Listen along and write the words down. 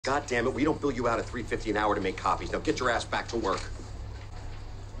God damn it, we don't bill you out at $3.50 an hour to make copies. Now get your ass back to work.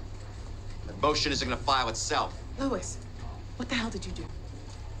 The motion isn't gonna file itself. Louis, what the hell did you do?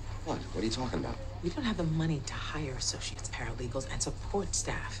 What? What are you talking about? We don't have the money to hire associates, paralegals, and support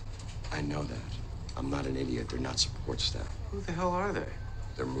staff. I know that. I'm not an idiot. They're not support staff. Who the hell are they?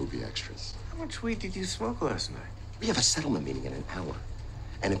 They're movie extras. How much weed did you smoke last night? We have a settlement meeting in an hour.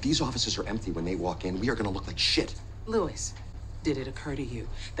 And if these offices are empty when they walk in, we are gonna look like shit. Louis, did it occur to you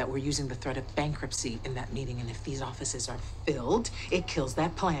that we're using the threat of bankruptcy in that meeting, and if these offices are filled, it kills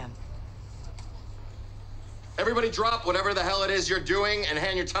that plan? Everybody drop whatever the hell it is you're doing and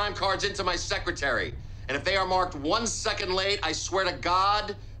hand your time cards into my secretary. And if they are marked 1 second late, I swear to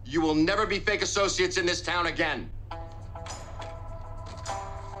God, you will never be fake associates in this town again.